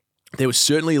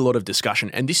certainly a lot of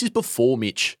discussion. And this is before,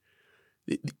 Mitch,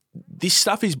 this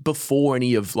stuff is before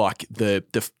any of like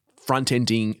the front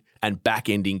ending and back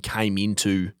ending came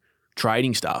into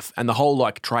trading stuff. And the whole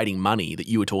like trading money that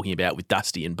you were talking about with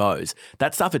Dusty and Bose,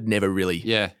 that stuff had never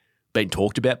really been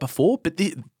talked about before. But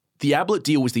the Ablett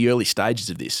deal was the early stages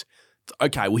of this.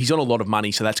 Okay, well, he's on a lot of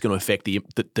money, so that's going to affect the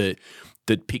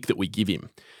pick that we give him.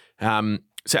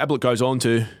 So Ablett goes on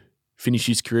to finish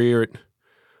his career at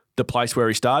the place where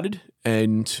he started,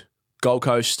 and Gold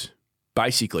Coast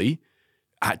basically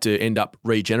had to end up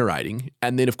regenerating.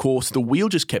 And then, of course, the wheel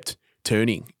just kept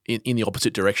turning in the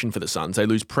opposite direction for the Suns. They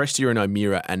lose Prestia and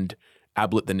O'Meara and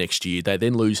Ablett the next year. They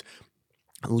then lose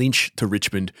Lynch to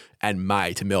Richmond and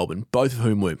May to Melbourne, both of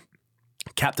whom were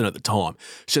captain at the time.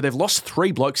 So they've lost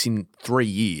 3 blokes in 3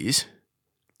 years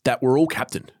that were all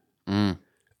captain.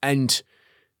 And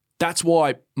that's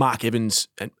why Mark Evans,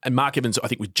 and Mark Evans I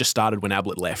think was just started when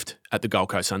Ablett left at the Gold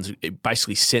Coast Suns,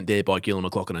 basically sent there by Gillan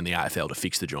McLaughlin and the AFL to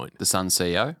fix the joint. The Suns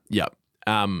CEO? Yep.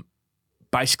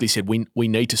 Basically said, we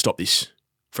need to stop this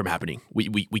from happening.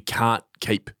 We can't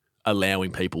keep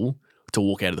allowing people to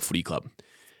walk out of the footy club.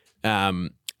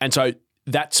 And so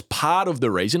that's part of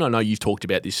the reason. I know you've talked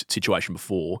about this situation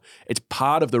before. It's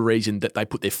part of the reason that they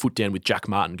put their foot down with Jack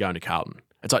Martin going to Carlton.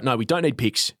 It's like, no, we don't need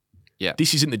picks. Yeah.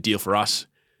 This isn't the deal for us.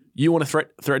 You want to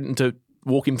threaten to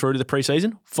walk him through to the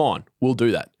preseason? Fine, we'll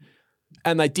do that.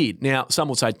 And they did. Now, some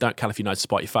will say, don't cut off your nose to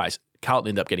spite your face. Carlton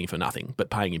ended up getting him for nothing, but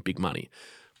paying him big money.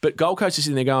 But Gold Coast is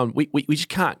in there going, we just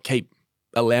can't keep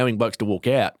allowing blokes to walk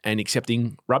out and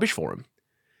accepting rubbish for him.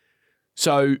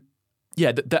 So,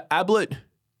 yeah, the Ablett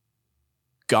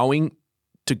going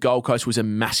to Gold Coast was a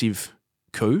massive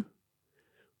coup,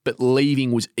 but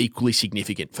leaving was equally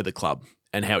significant for the club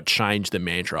and how it changed the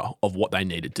mantra of what they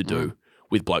needed to do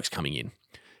with blokes coming in.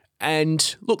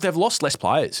 And look, they've lost less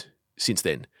players since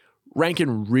then.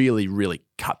 Rankin really, really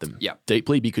cut them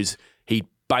deeply because he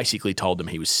basically told them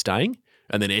he was staying,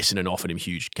 and then Essendon offered him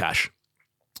huge cash.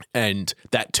 And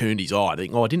that turned his eye.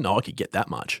 Thinking, I didn't know I could get that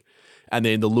much. And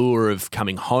then the lure of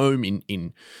coming home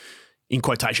in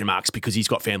quotation marks because he's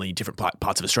got family in different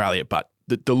parts of Australia, but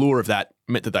the lure of that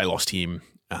meant that they lost him.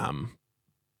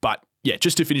 But yeah,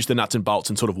 just to finish the nuts and bolts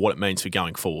and sort of what it means for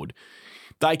going forward,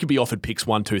 they could be offered picks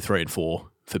 1, 2, 3, and 4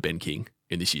 for Ben King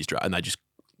in this year's draft, and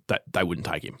they wouldn't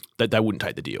take him. They wouldn't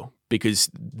take the deal because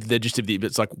they're just,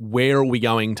 it's like, where are we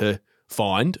going to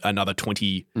find another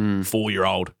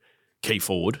 24-year-old key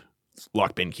forward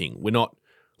like Ben King? We're not,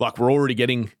 like, we're already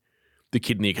getting the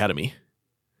kid in the academy.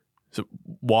 So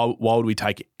why would we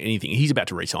take anything? He's about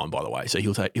to re-sign, by the way, so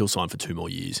he'll sign for 2 more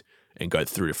years and go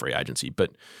through to free agency.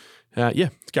 But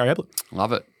it's Gary Ablett.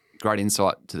 Love it. Great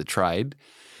insight to the trade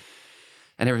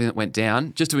and everything that went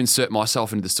down. Just to insert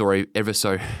myself into the story ever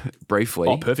so briefly.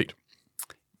 Oh, perfect.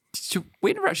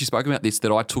 We never actually spoke about this,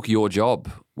 that I took your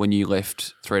job when you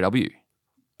left 3W.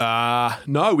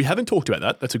 No, we haven't talked about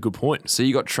that. That's a good point. So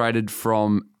you got traded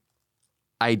from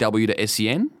AW to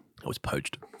SEN? I was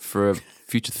poached. For a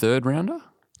future third rounder?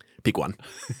 Pick one.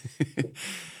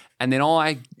 And then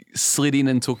I slid in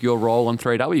and took your role on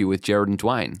 3W with Jared and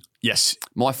Dwayne. Yes.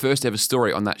 My first ever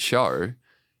story on that show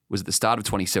was at the start of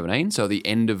 2017, so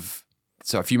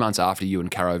a few months after you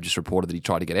and Caro just reported that he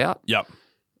tried to get out. Yep.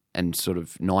 And sort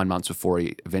of 9 months before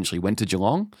he eventually went to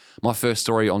Geelong. My first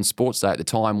story on Sports Day at the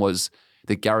time was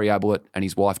that Gary Ablett and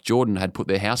his wife Jordan had put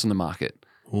their house on the market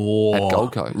at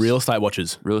Gold Coast. Real estate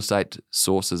watchers. Real estate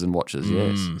sources and watchers,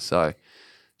 yes. So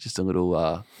just a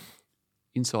little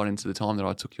insight into the time that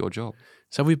I took your job.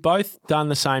 So we've both done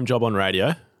the same job on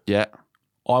radio. Yeah.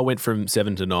 I went from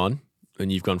 7 to 9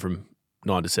 and you've gone from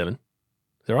 9 to 7. Is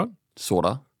that right?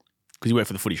 Sorta. Because you work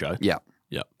for the footy show. Yeah.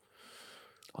 Yep.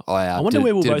 I wonder did,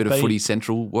 where we'll did a both bit of be. Footy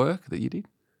Central work that you did.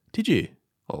 Did you?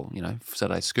 Well,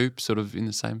 Saturday Scoop, sort of in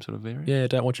the same sort of area. Yeah,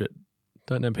 don't watch it.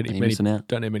 Don't know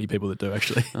many people that do,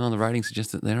 actually. Oh, the ratings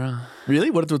suggest that there are.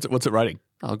 Really? What's it rating?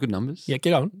 Oh, good numbers. Yeah,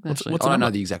 get on. What's I the don't number?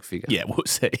 know the exact figure. Yeah, we'll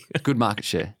see. Good market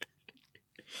share.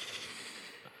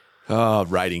 Oh,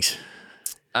 ratings.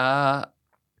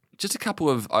 Just a couple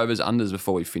of overs, unders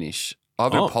before we finish. I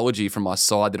have an apology from my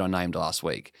side that I named last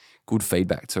week. Good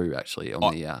feedback too, actually.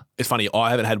 It's funny. I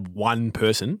haven't had one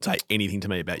person say anything to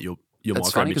me about your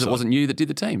That's funny because it wasn't you that did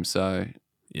the team, so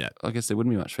yeah, I guess there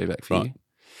wouldn't be much feedback for you.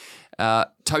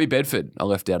 Toby Bedford, I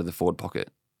left out of the forward pocket.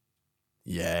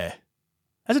 Yeah,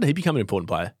 hasn't he become an important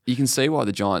player? You can see why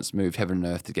the Giants moved heaven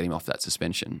and earth to get him off that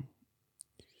suspension.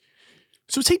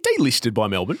 So was he delisted by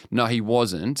Melbourne? No, he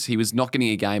wasn't. He was not getting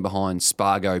a game behind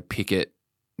Spargo, Pickett,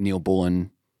 Neil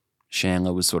Bullen.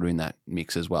 Chandler was sort of in that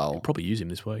mix as well. Probably use him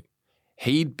this week.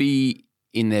 He'd be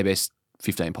in their best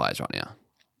 15 players right now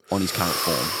on his current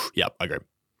form. Yep, I agree.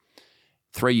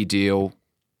 3-year deal.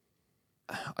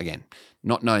 Again,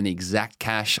 not knowing the exact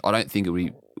cash, I don't think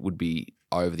it would be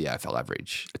over the AFL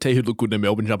average. I tell you who'd look good in a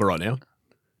Melbourne jumper right now.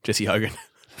 Jesse Hogan.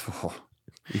 Oh,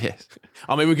 yes.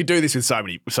 I mean, we could do this with so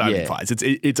many players.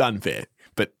 It's unfair.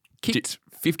 But kicked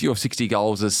 50 or 60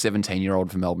 goals as a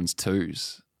 17-year-old for Melbourne's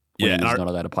twos when he was not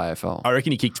allowed to play AFL. I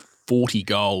reckon he kicked 40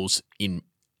 goals in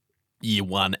year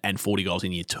 1 and 40 goals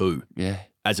in year 2. Yeah.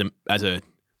 As a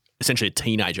essentially a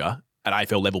teenager at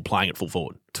AFL level playing at full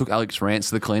forward. Took Alex Rance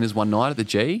to the cleaners one night at the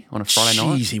G on a Friday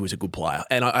night. Jeez, he was a good player.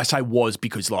 And I say was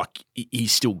because like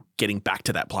he's still getting back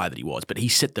to that player that he was, but he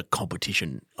set the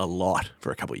competition alight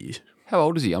for a couple of years. How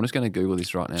old is he? I'm just going to Google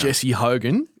this right now. Jesse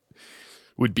Hogan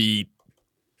would be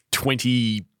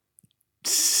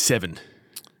 27.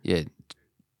 Yeah,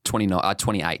 28.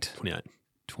 28.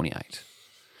 28.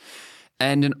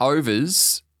 And an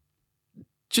overs,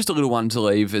 just a little one to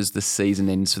leave as the season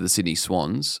ends for the Sydney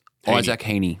Swans. Heaney. Isaac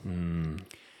Heaney.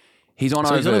 He's on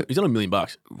So over. he's on $1 million. I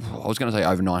was going to say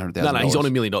over $900,000. No, he's on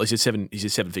 $1 million. He's a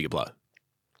seven-figure player.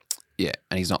 Yeah,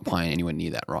 and he's not playing anywhere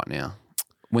near that right now.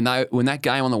 When that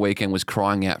game on the weekend was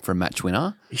crying out for a match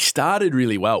winner. He started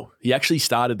really well. He actually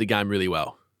started the game really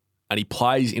well. And he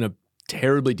plays in a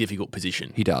terribly difficult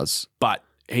position. He does. But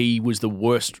he was the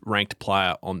worst ranked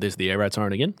player on. There's the air raid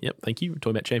siren again. Yep, thank you. We're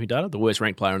talking about champion data. The worst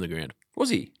ranked player on the ground. Was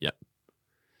he? Yep.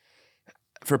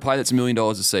 For a player that's $1 million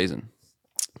a season.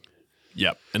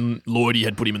 Yep. And Lloydie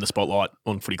had put him in the spotlight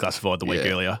on Footy Classified the week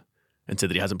earlier and said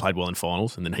that he hasn't played well in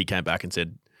finals. And then he came back and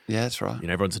said, yeah, that's right.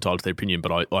 Everyone's entitled to their opinion,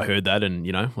 but I heard that and,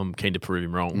 I'm keen to prove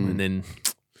him wrong. And then,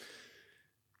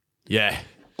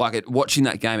 Like watching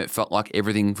that game, it felt like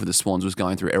everything for the Swans was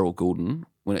going through Errol Goulden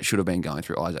when it should have been going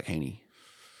through Isaac Heaney.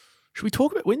 Should we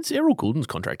talk about when's Errol Goulden's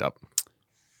contract up?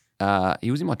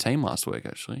 He was in my team last week,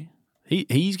 actually.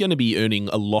 He's going to be earning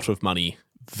a lot of money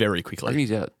very I quickly. think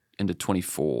he's out into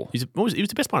 24. He was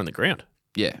the best player on the ground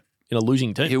Yeah. in a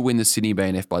losing team. He'll win the Sydney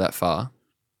BNF by that far.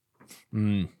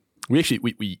 We actually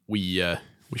we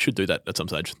should do that at some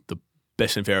stage. The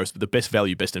best and fairest, the best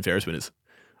value, best and fairest winners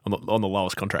on the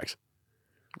lowest contracts,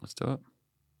 Let's do it.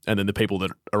 and then the people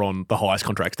that are on the highest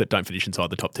contracts that don't finish inside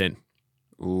the top 10.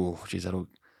 Ooh, geez, that'll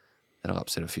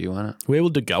upset a few, won't it? Where will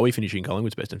De Goey finish in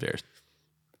Collingwood's best and fairest?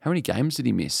 How many games did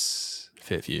he miss?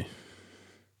 Fair few.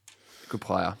 Good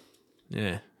player.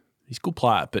 Yeah, he's a good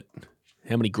player, but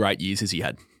how many great years has he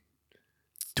had?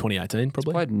 2018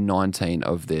 probably. Played 19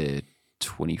 of their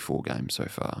 24 games so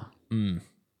far.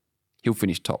 He'll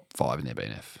finish top 5 in their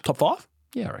BNF. Top 5?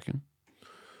 Yeah, I reckon.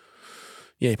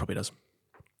 Yeah, he probably does.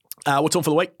 What's on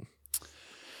for the week?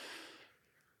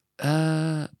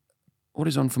 What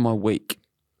is on for my week?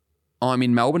 I'm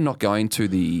in Melbourne, not going to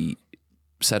the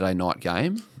Saturday night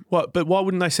game. What? But why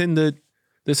wouldn't they send the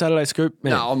Saturday scoop?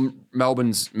 Man. No,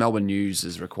 Melbourne News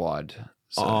is required.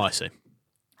 So, I see.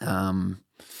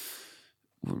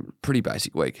 pretty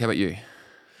basic week. How about you?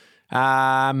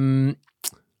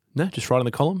 No, just write on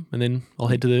the column, and then I'll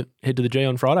head to the G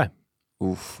on Friday.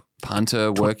 Oof,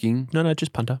 punter working. No,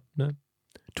 just punter. No,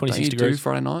 26 Don't you degrees. do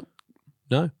Friday night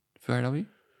No, for AW?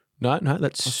 no, I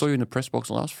that's saw you in the press box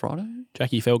last Friday.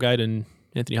 Jackie Felgate and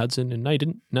Anthony Hudson, and no, you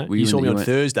didn't. No, Were you you saw in me the- on you went-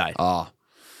 Thursday.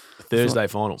 Thursday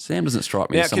finals. Sam doesn't strike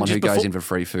me Yeah, as someone who just goes before- in for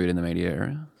free food in the media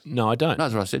area. No, I don't. No,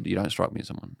 that's what I said. You don't strike me as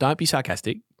someone. Don't be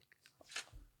sarcastic.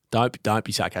 Don't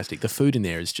be sarcastic. The food in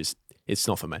there is just, it's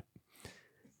not for me.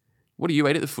 What do you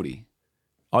eat at the footy?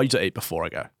 I usually eat before I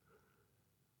go,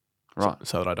 Right.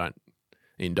 so that I don't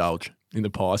indulge in the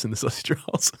pies and the sausage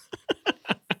rolls.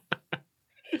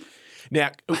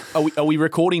 Now, are we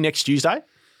recording next Tuesday?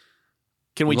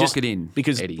 Can we Lock just it in,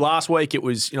 because Eddie. last week it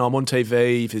was I'm on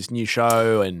TV for this new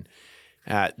show, and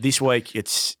this week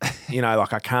it's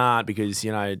like I can't because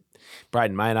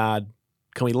Brayden Maynard.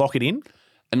 Can we lock it in?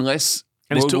 Unless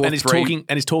And World it's War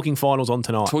III talking finals on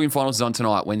tonight. Talking finals is on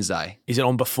tonight, Wednesday. Is it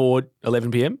on before 11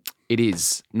 p.m? It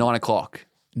is 9 o'clock.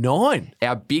 9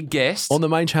 Our big guest. on the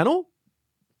main channel.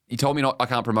 You told me I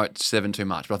can't promote 7 too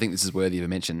much, but I think this is worthy of a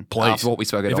mention. Please, After what we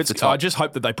spoke about If off it's, the top. I just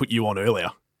hope that they put you on earlier.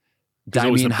 It was the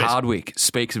Damien best. Hardwick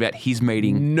speaks about his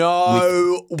meeting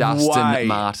No with Dustin way.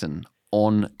 Martin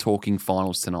on Talking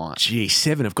Finals tonight. Gee,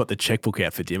 7 have got the checkbook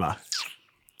out for Dimmer.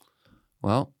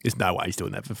 Well, There's no way he's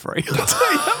doing that for free. I'll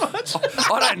tell you that much.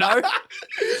 I don't know.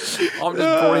 I'm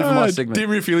just brought in for my segment.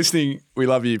 Dimmer, if you're listening, we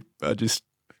love you. I just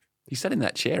He sat in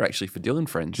that chair actually for Dylan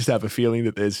Friends. have a feeling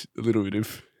that there's a little bit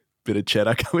of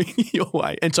cheddar coming your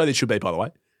way. And so there should be, by the way.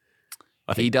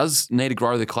 He does need to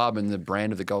grow the club and the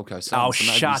brand of the Gold Coast Suns. Oh, so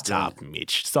maybe he's shut doing up, it.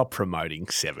 Mitch. Stop promoting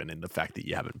 7 and the fact that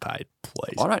you haven't paid,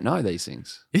 please. I don't know these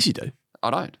things. Yes, you do. I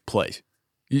don't. Please.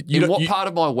 In what part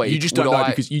of my week You just don't would know I-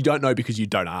 because you don't know because you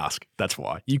don't ask. That's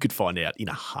why. You could find out in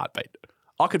a heartbeat.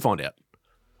 I could find out.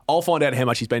 I'll find out how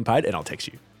much he's been paid and I'll text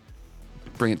you.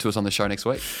 bring it to us on the show next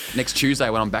week? Next Tuesday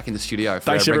when I'm back in the studio for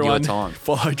Thanks our regular everyone. time.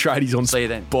 Follow Tradies on See you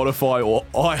then. Spotify or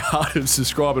iHeart and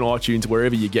subscribe on iTunes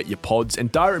wherever you get your pods.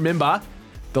 And don't remember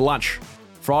the lunch.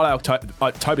 Friday,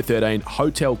 October 13,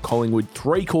 Hotel Collingwood,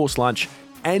 3-course lunch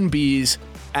and beers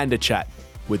and a chat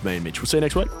with me and Mitch. We'll see you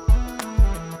next week.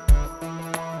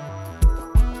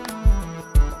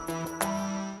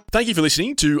 Thank you for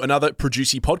listening to another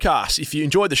Producy podcast. If you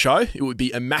enjoyed the show, it would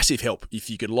be a massive help if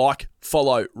you could like,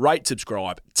 follow, rate,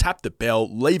 subscribe, tap the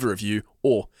bell, leave a review,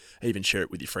 or even share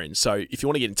it with your friends. So if you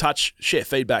want to get in touch, share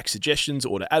feedback, suggestions,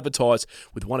 or to advertise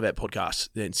with one of our podcasts,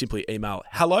 then simply email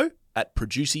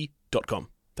hello@producy.com.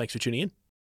 Thanks for tuning in.